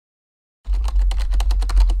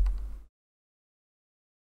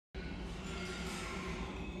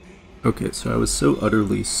Okay, so I was so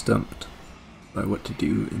utterly stumped by what to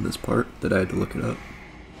do in this part that I had to look it up.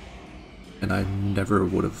 And I never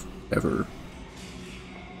would have ever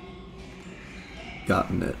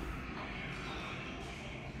gotten it.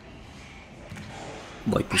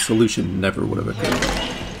 Like, the solution never would have occurred.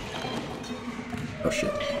 Oh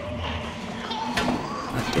shit.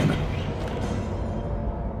 God damn it.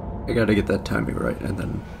 I gotta get that timing right,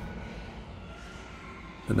 and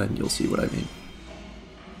then you'll see what I mean.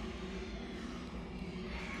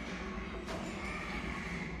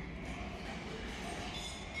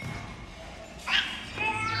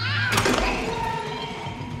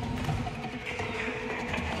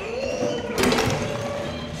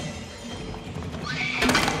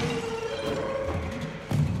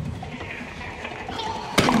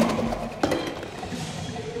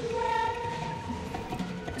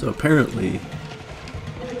 So apparently,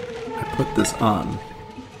 I put this on,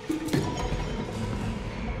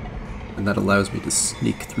 and that allows me to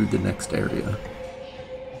sneak through the next area.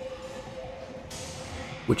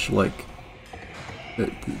 Which, like,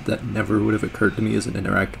 that never would have occurred to me as an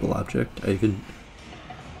interactable object. I even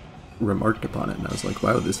remarked upon it, and I was like,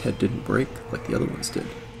 wow, this head didn't break like the other ones did.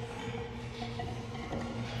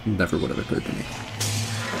 Never would have occurred to me.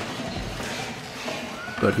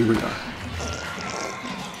 But here we are.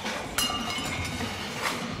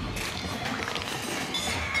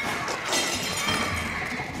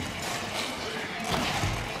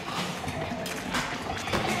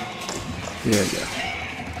 Yeah.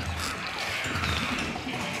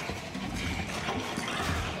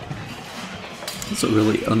 It's a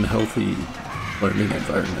really unhealthy learning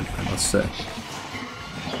environment, I must say.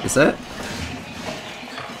 Is that?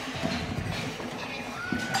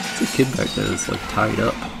 It's a kid back there that's like tied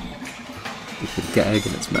up with a gag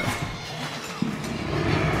in its mouth.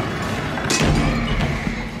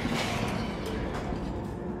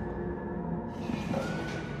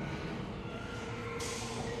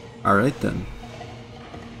 Alright then.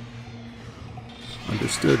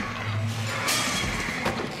 Understood.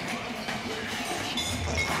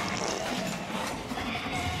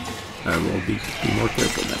 I will be more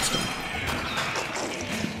careful next time.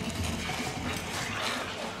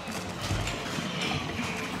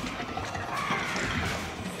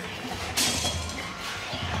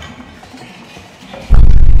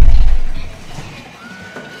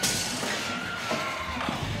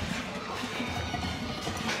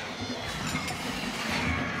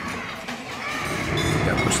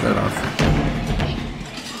 Gotta push that off.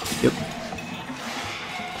 Yep.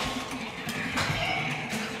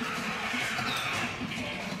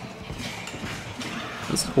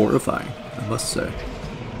 That's horrifying, I must say.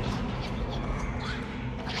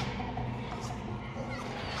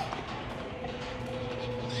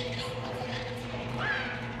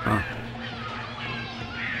 Huh.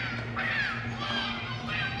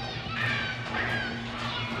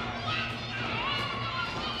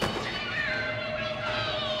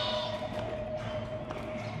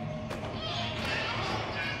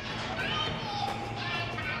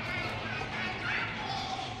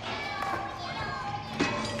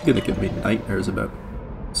 Gonna give me nightmares about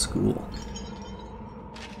school.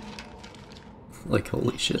 Like,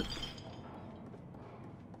 holy shit.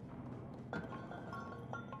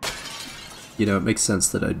 You know, it makes sense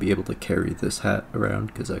that I'd be able to carry this hat around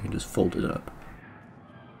because I can just fold it up.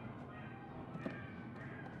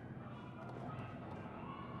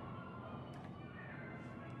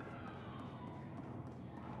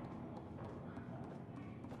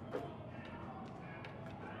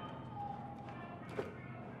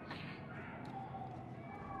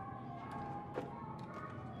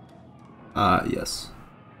 Ah, yes.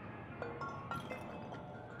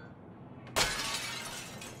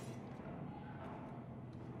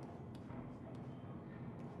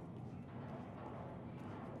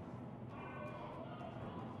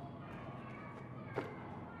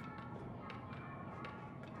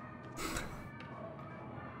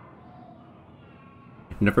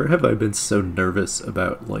 Never have I been so nervous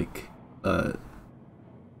about, like, a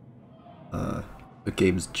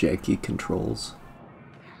game's janky controls.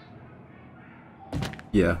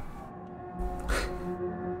 Yeah.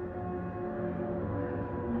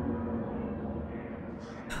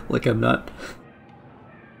 Like, I'm not...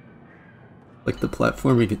 Like, the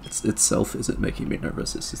platforming itself isn't making me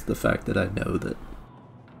nervous, it's just the fact that I know that,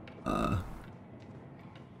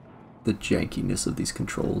 the jankiness of these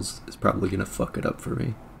controls is probably gonna fuck it up for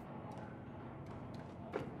me.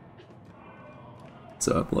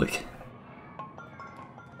 So I'm like...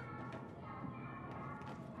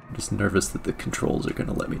 I'm just nervous that the controls are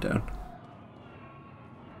gonna let me down.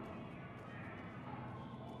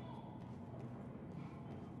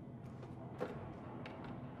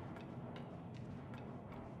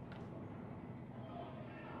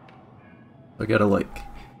 I gotta like...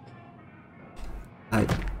 I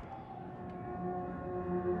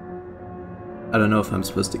don't know if I'm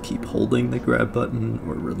supposed to keep holding the grab button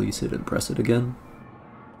or release it and press it again.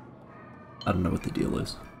 I don't know what the deal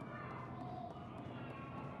is.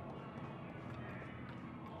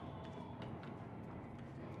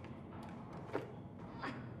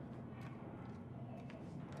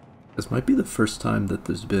 This might be the first time that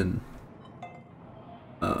there's been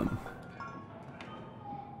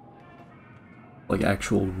like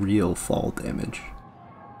actual real fall damage.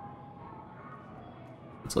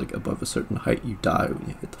 It's like above a certain height you die when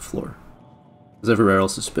you hit the floor. Because everywhere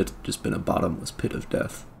else has just been a bottomless pit of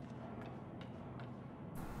death.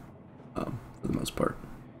 For the most part.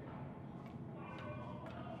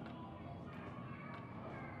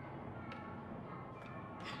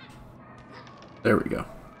 There we go.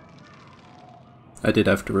 I did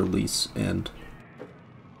have to release and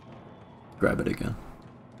grab it again.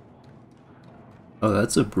 Oh,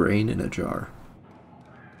 that's a brain in a jar.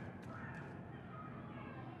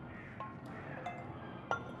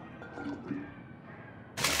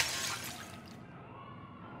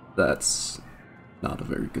 That's not a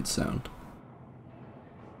very good sound.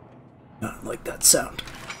 I don't like that sound.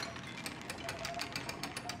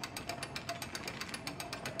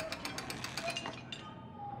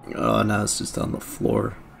 Oh, now it's just on the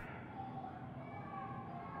floor.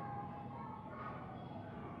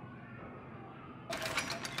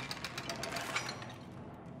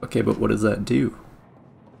 Okay, but what does that do?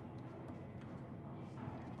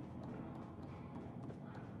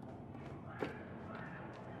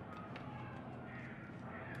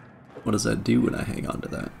 What does that do when I hang on to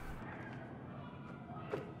that?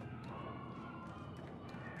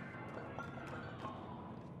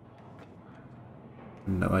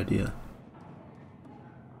 No idea.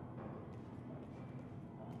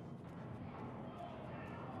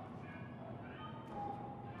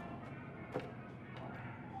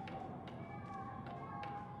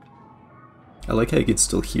 I like how you can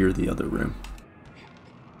still hear the other room.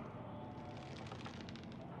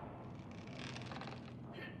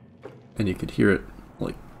 And you could hear it,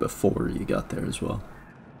 like, before you got there as well.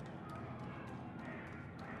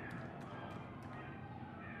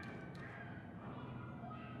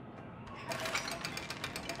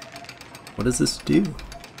 What does this do?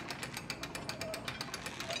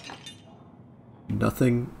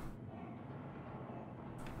 Nothing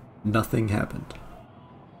happened.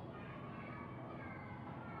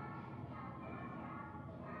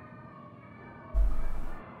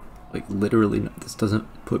 Like, literally, this doesn't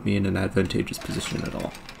put me in an advantageous position at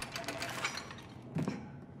all.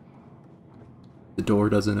 The door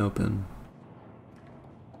doesn't open.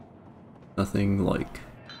 Nothing, like...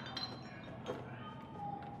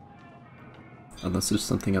 Unless there's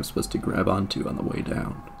something I'm supposed to grab onto on the way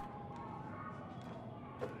down.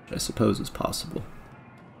 Which I suppose is possible.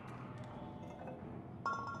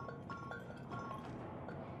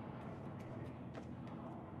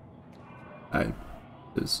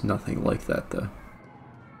 There's nothing like that, though.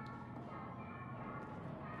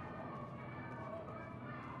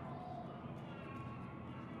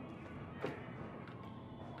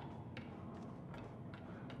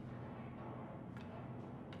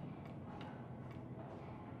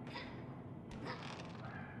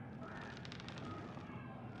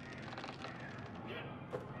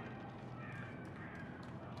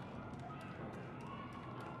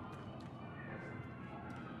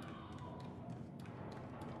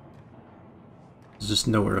 There's just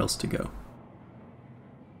nowhere else to go.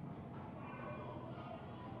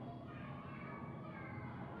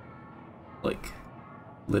 Like,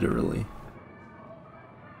 literally.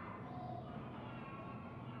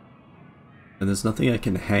 And there's nothing I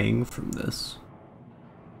can hang from this.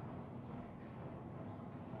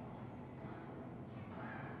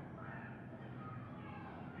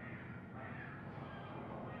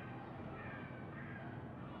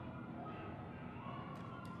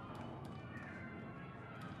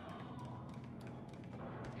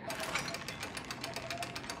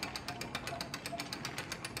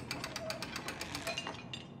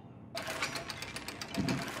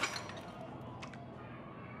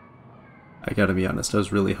 I gotta be honest, I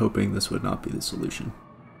was really hoping this would not be the solution.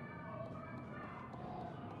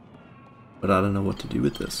 But I don't know what to do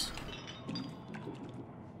with this.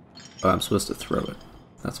 Oh, I'm supposed to throw it.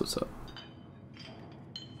 That's what's up.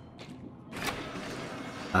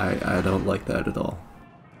 I don't like that at all.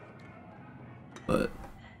 But...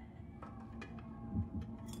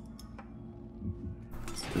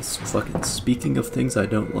 this fucking speaking of things I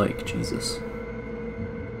don't like, Jesus.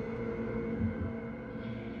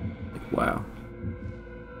 Wow.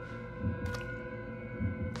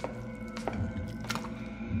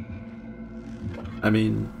 I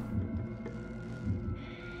mean,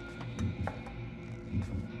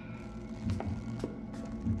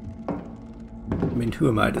 who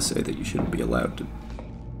am I to say that you shouldn't be allowed to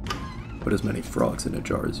put as many frogs in a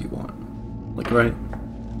jar as you want? Like, right?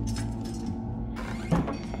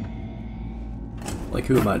 Like,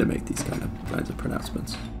 who am I to make these kinds of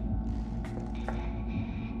pronouncements?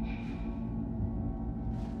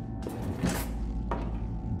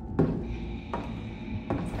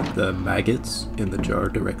 The maggots in the jar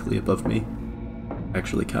directly above me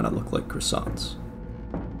actually kind of look like croissants.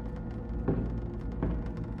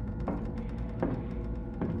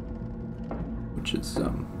 Which is,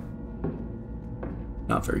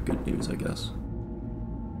 not very good news, I guess.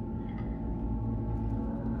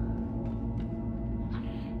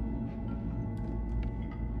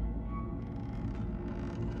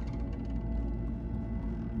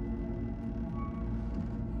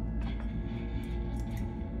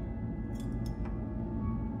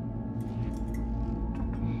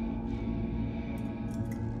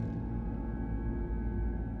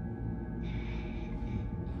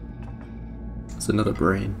 It's another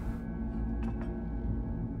brain.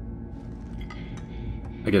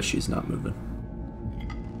 I guess she's not moving.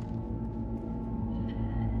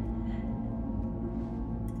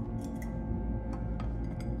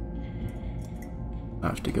 I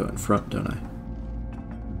have to go in front, don't I?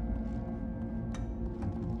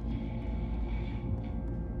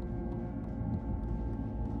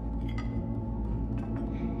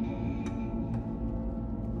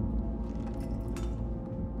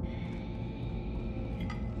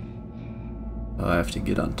 Oh, I have to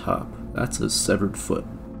get on top. That's a severed foot.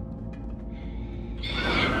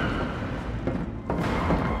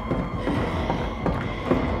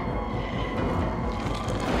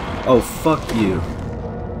 Oh, fuck you.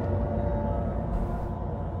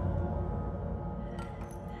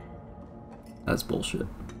 That's bullshit.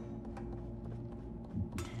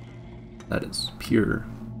 That is pure,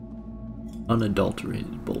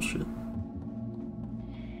 unadulterated bullshit.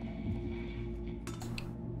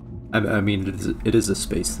 I mean, it is a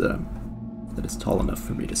space that is tall enough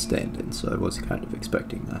for me to stand in, so I was kind of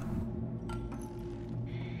expecting that.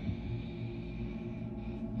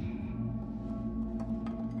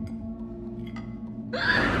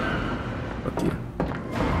 Fuck you.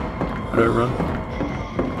 How do I run?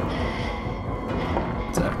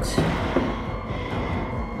 It's X.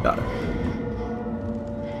 Got it.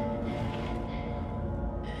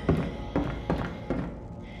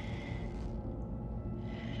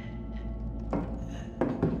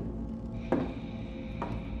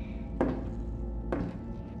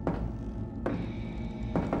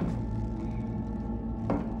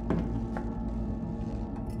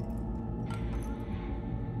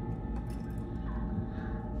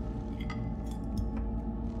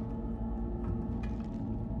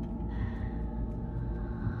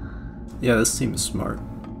 Yeah, this seems smart.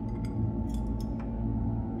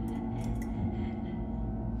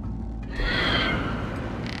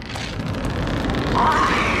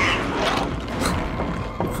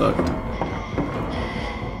 Fuck.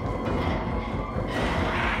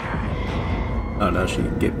 Oh no, she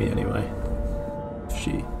can get me anyway. If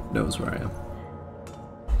she knows where I am.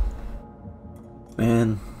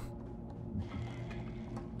 Man.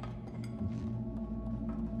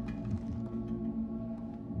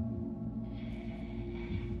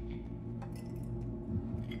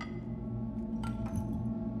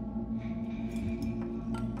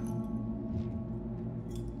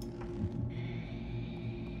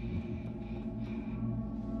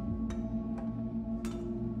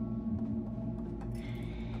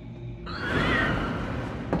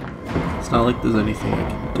 It's not like there's anything I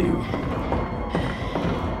can do.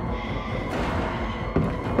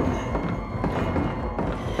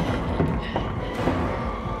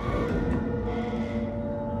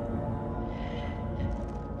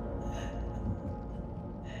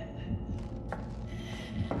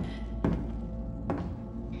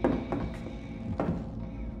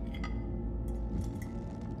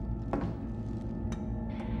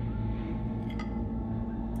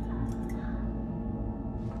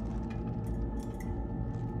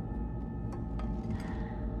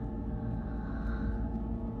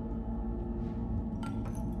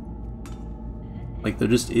 Like, there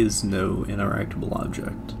just is no interactable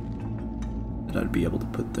object that I'd be able to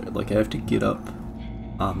put there. Like, I have to get up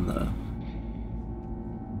on the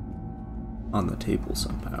table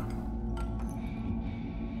somehow.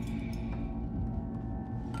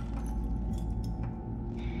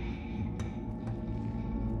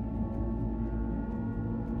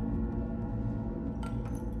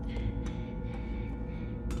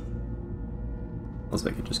 Unless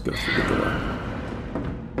I could just go through the door.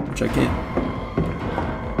 Which I can't.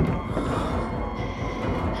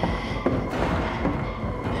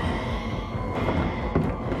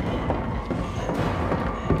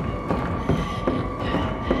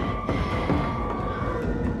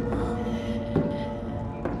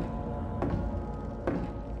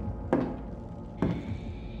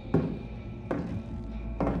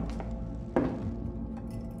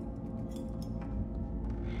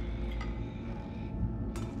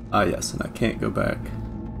 Ah yes, and I can't go back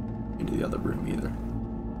into the other room either.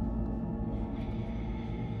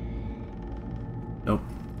 Nope,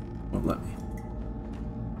 won't let me.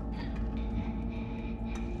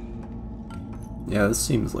 Yeah, this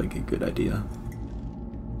seems like a good idea.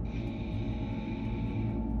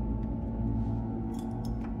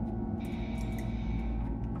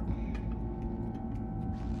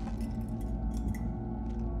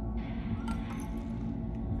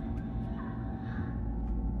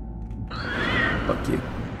 Fuck you.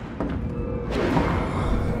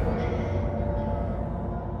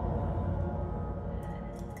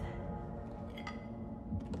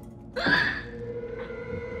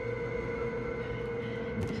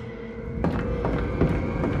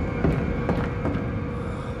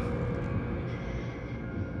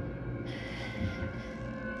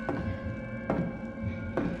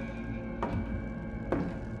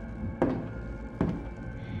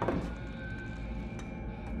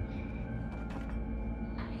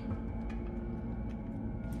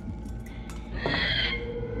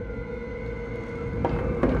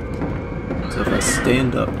 So if I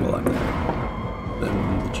stand up while I'm there,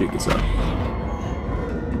 then the jig is up.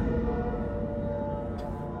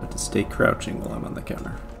 I have to stay crouching while I'm on the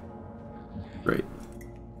counter. Great.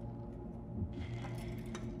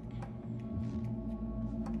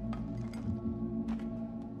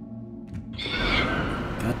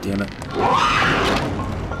 God damn it.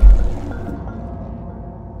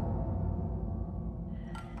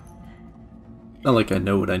 Not like I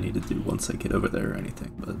know what I need to do once I get over there or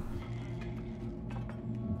anything, but...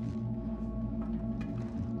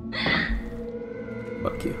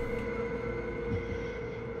 Fuck you.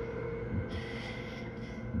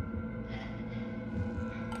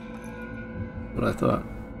 What I thought.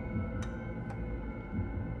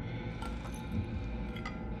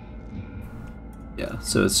 Yeah,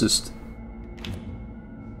 so it's just...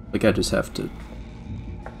 like I just have to...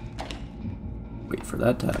 wait for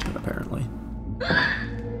that to happen, apparently.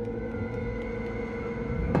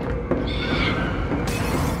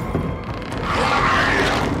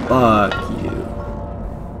 Fuck you.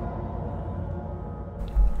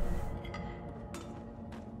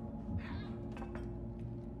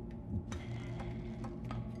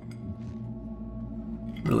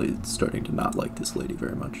 Really starting to not like this lady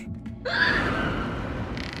very much.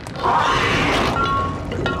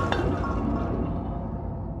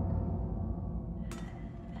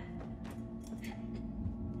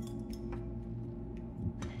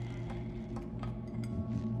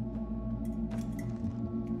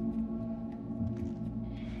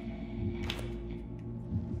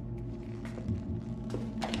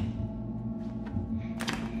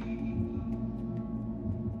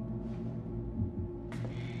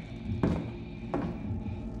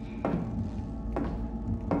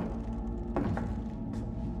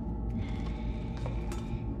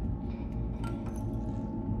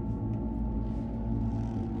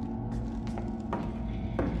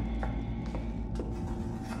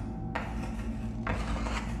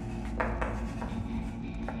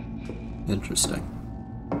 Interesting.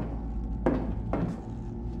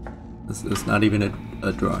 This is not even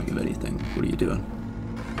a drawing of anything. What are you doing?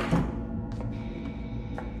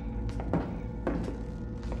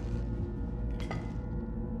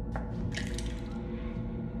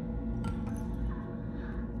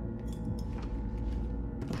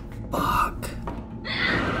 Fuck.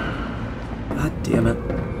 God damn it.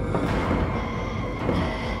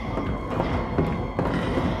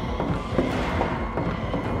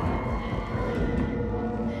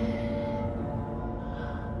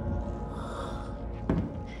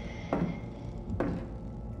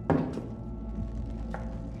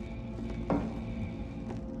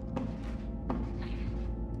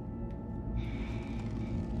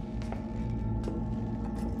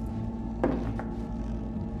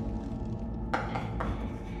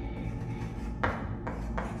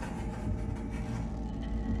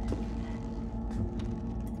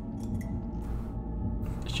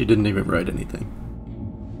 She didn't even write anything.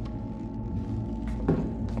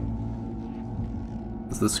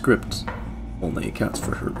 Because the script only accounts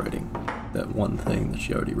for her writing that one thing that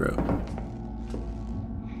she already wrote.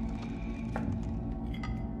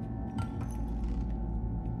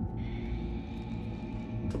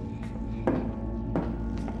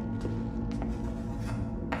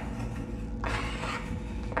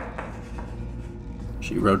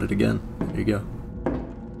 She wrote it again. There you go.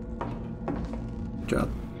 Good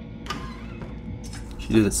job.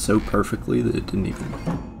 She did it so perfectly that it didn't even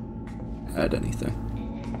add anything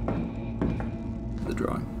to the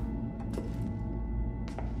drawing.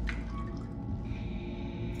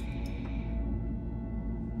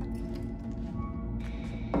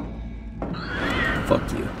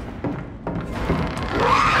 Fuck you.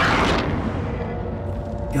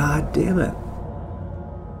 God damn it.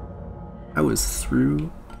 I was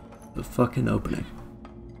through the fucking opening.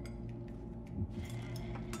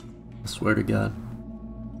 I swear to God.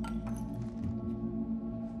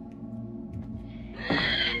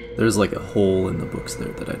 There's like a hole in the books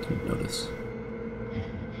there that I didn't notice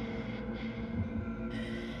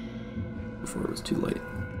before it was too late.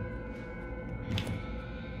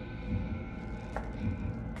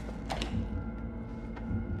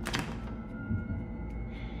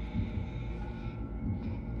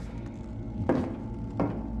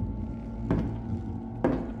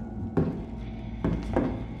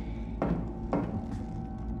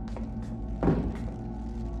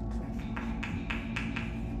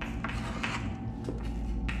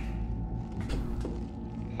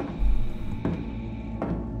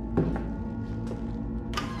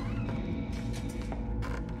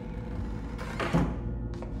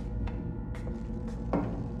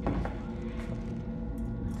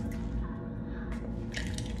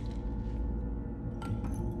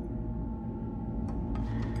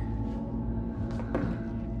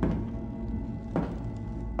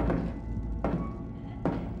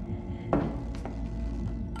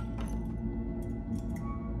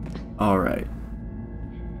 Alright.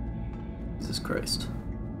 Jesus Christ.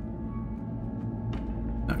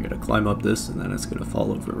 I'm gonna climb up this and then it's gonna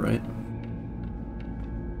fall over, right?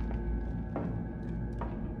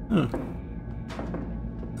 Huh.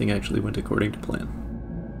 Thing actually went according to plan.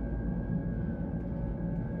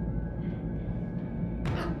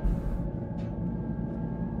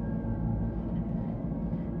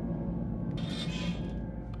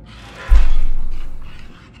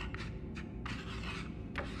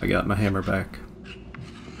 I got my hammer back.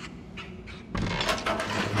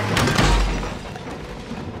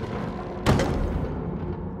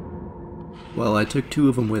 Well, I took 2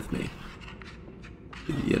 of them with me.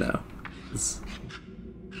 You know.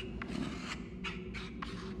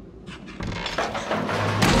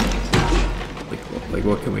 Like,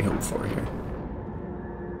 what can we hope for here?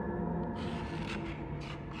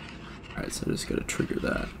 Alright, so I just gotta trigger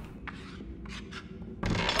that.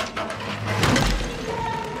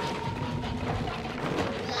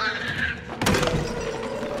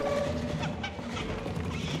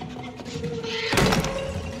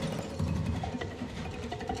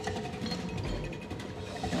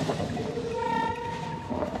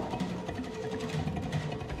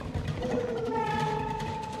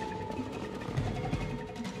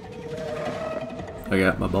 I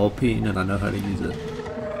got my ball peen and I know how to use it.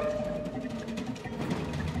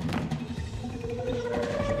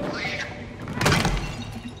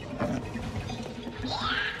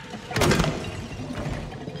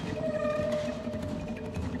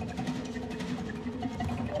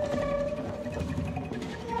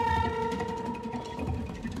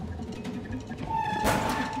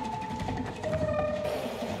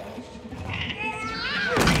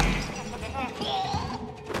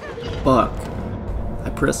 Fuck. I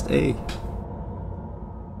pressed A.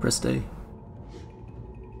 Pressed A.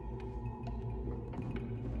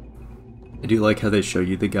 I do like how they show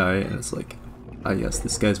you the guy and it's like, ah yes,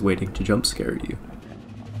 this guy's waiting to jump scare you.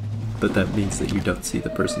 But that means that you don't see the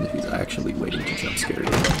person who's actually waiting to jump scare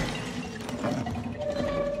you.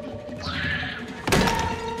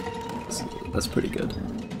 So that's pretty good.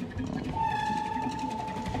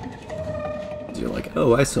 You're like,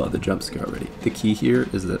 oh, I saw the jump scare already. The key here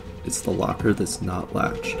is that it's the locker that's not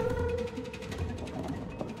latched.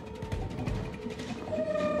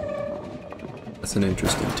 That's an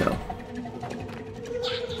interesting tell.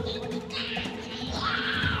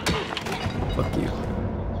 Fuck you.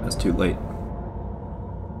 That's too late.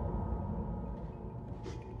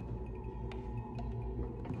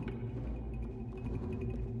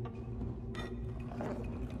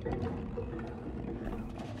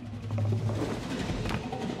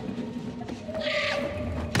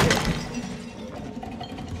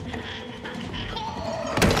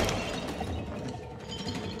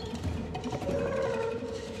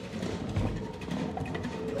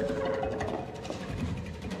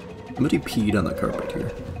 Somebody peed on the carpet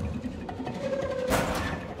here.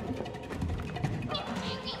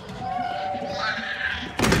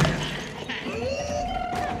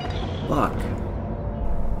 Fuck.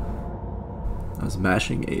 I was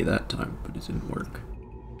mashing A that time, but it didn't work.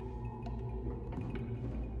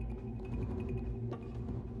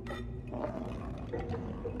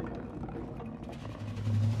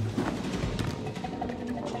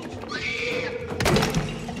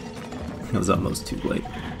 I was almost too late.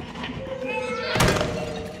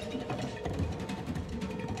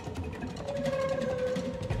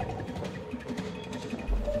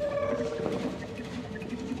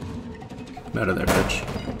 I'm out of there, bitch.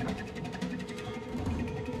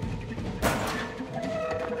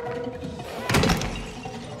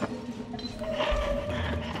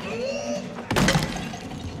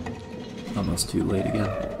 Almost too late again.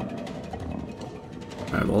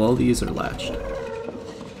 Alright, well all these are latched.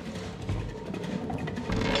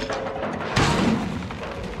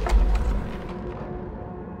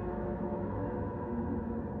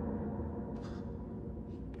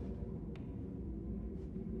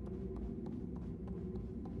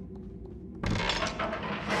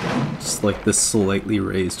 Just like this slightly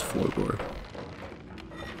raised floorboard.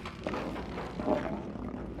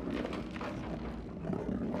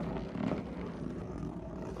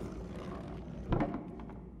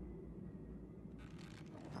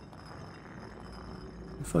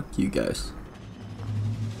 Fuck you guys.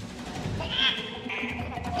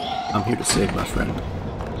 I'm here to save my friend.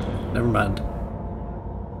 Never mind.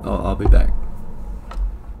 Oh, I'll be back.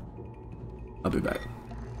 I'll be back.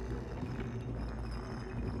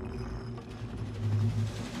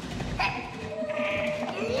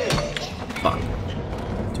 Fuck.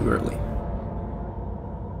 Too early.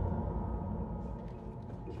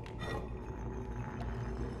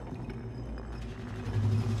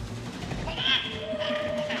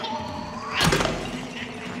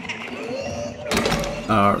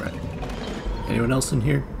 Alright. Anyone else in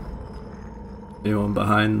here? Anyone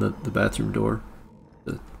behind the bathroom door?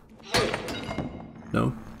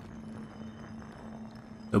 No?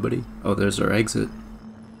 Nobody? Oh, there's our exit.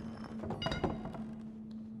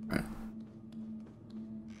 Alright.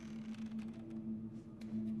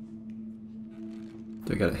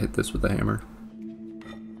 Do I gotta hit this with a hammer?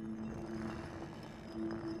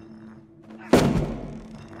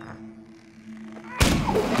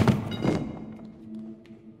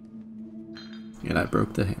 And I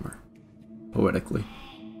broke the hammer. Poetically.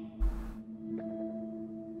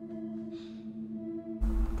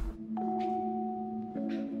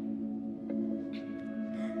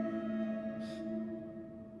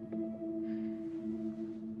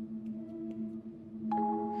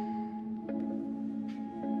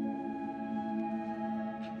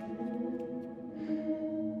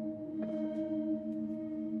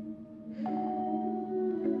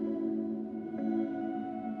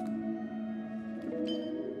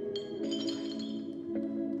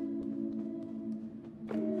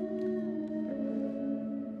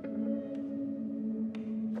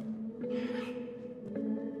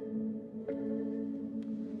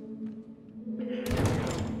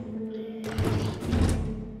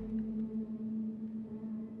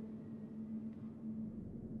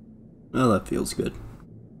 Well, that feels good.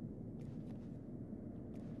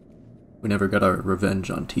 We never got our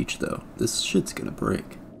revenge on Teach, though. This shit's gonna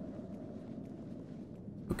break.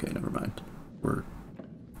 Okay, never mind.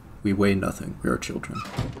 We weigh nothing. We are children.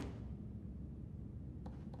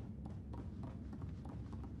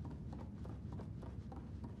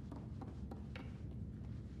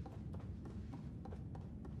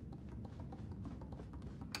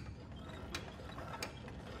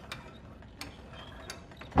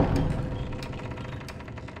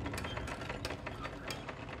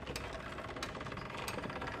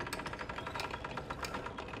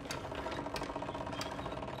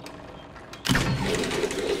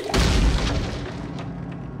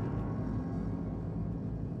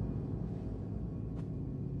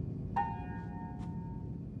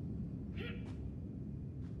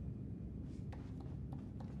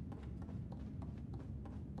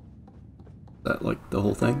 That like the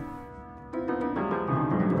whole thing?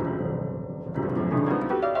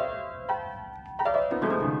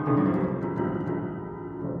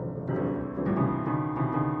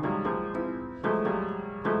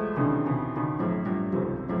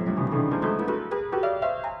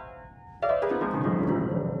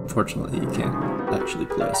 Unfortunately, you can't actually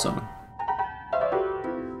play a song.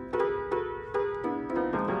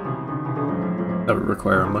 That would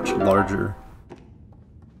require a much larger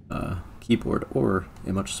keyboard or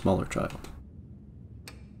a much smaller child.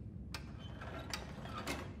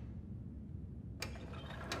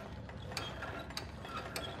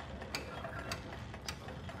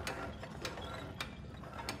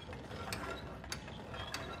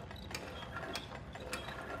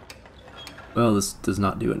 Well, this does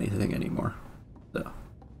not do anything anymore, so.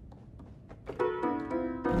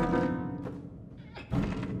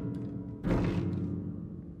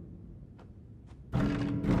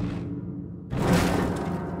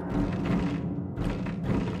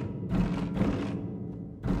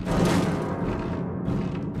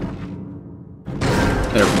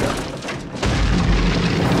 There we go.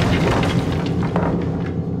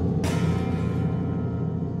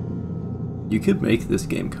 You could make this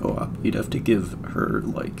game co-op. You'd have to give her,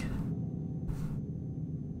 like,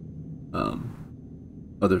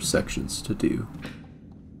 other sections to do.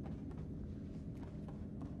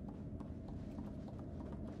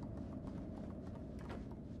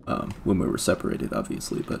 When we were separated,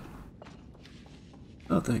 obviously, but...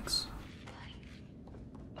 Oh, thanks.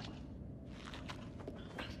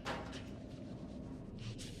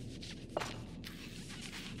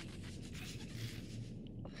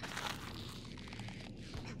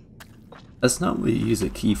 That's not what you use a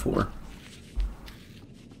key for.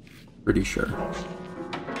 Pretty sure.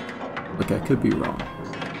 Like, I could be wrong.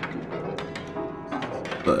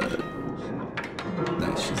 But...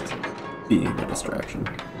 Nice, just being a distraction.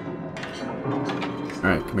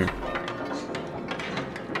 Alright, come here.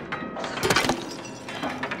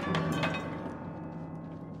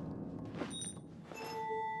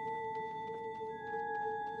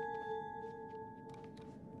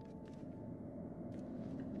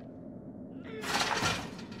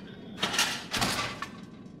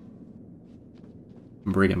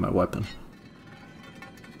 I'm bringing my weapon.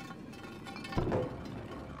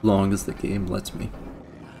 Long as the game lets me.